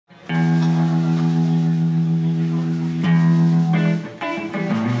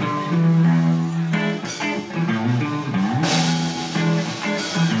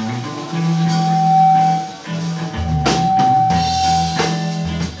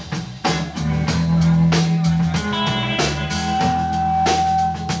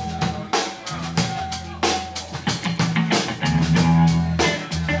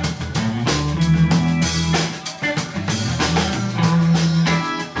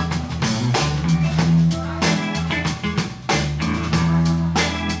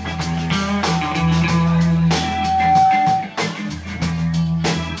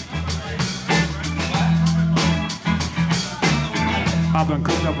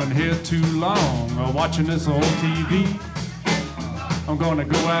been here too long, watching this old TV. I'm gonna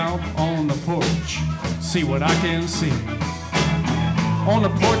go out on the porch, see what I can see. On the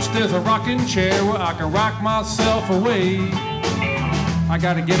porch there's a rocking chair where I can rock myself away. I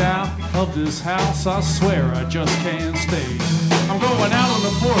gotta get out of this house, I swear I just can't stay. I'm going out on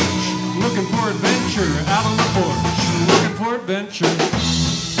the porch, looking for adventure, out on the porch, looking for adventure.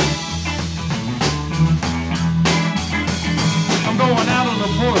 I'm going out on the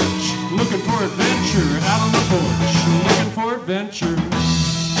porch, looking for adventure, out on the porch, looking for adventure.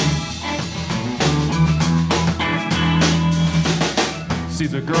 See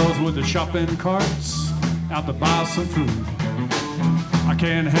the girls with the shopping carts out to buy some food. I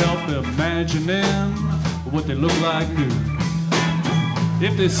can't help imagining what they look like new.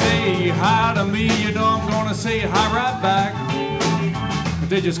 If they say hi to me, you know I'm gonna say hi right back. If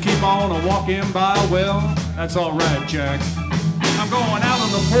they just keep on walking by, well, that's all right, Jack. I'm going out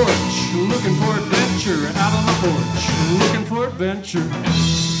on the porch, looking for adventure, out on the porch, looking for adventure.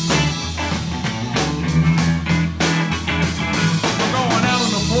 I'm going out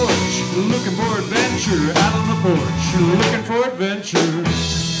on the porch, looking for adventure, out on the porch, looking for adventure.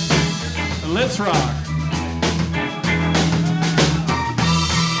 Let's rock.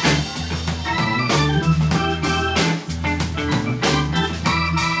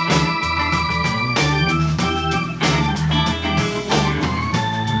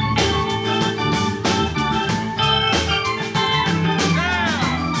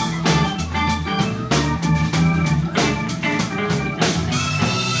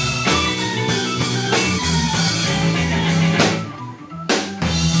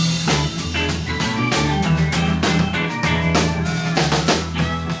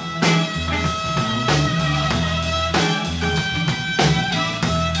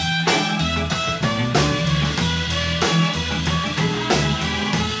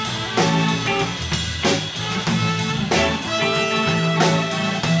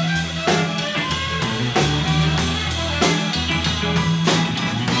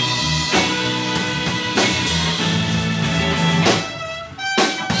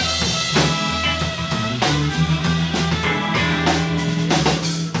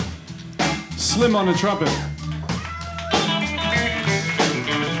 Slim on the trumpet.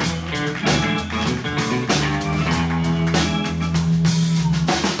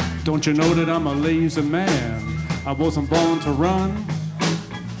 Don't you know that I'm a lazy man? I wasn't born to run.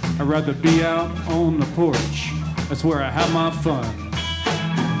 I'd rather be out on the porch. That's where I have my fun.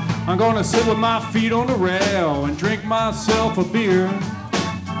 I'm gonna sit with my feet on the rail and drink myself a beer.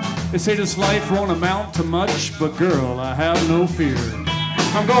 They say this life won't amount to much, but girl, I have no fear.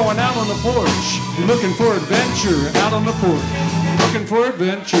 I'm going out on the porch, looking for adventure, out on the porch, looking for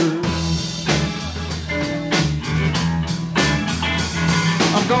adventure.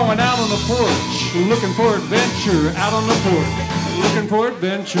 I'm going out on the porch, looking for adventure, out on the porch, looking for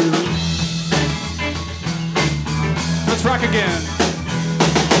adventure. Let's rock again.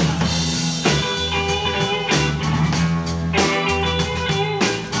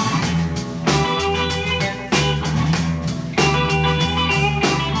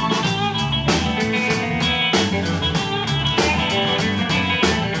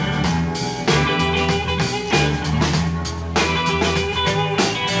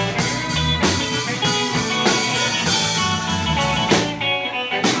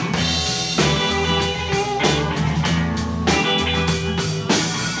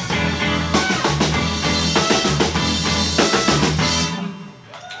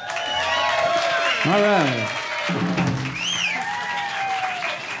 All right.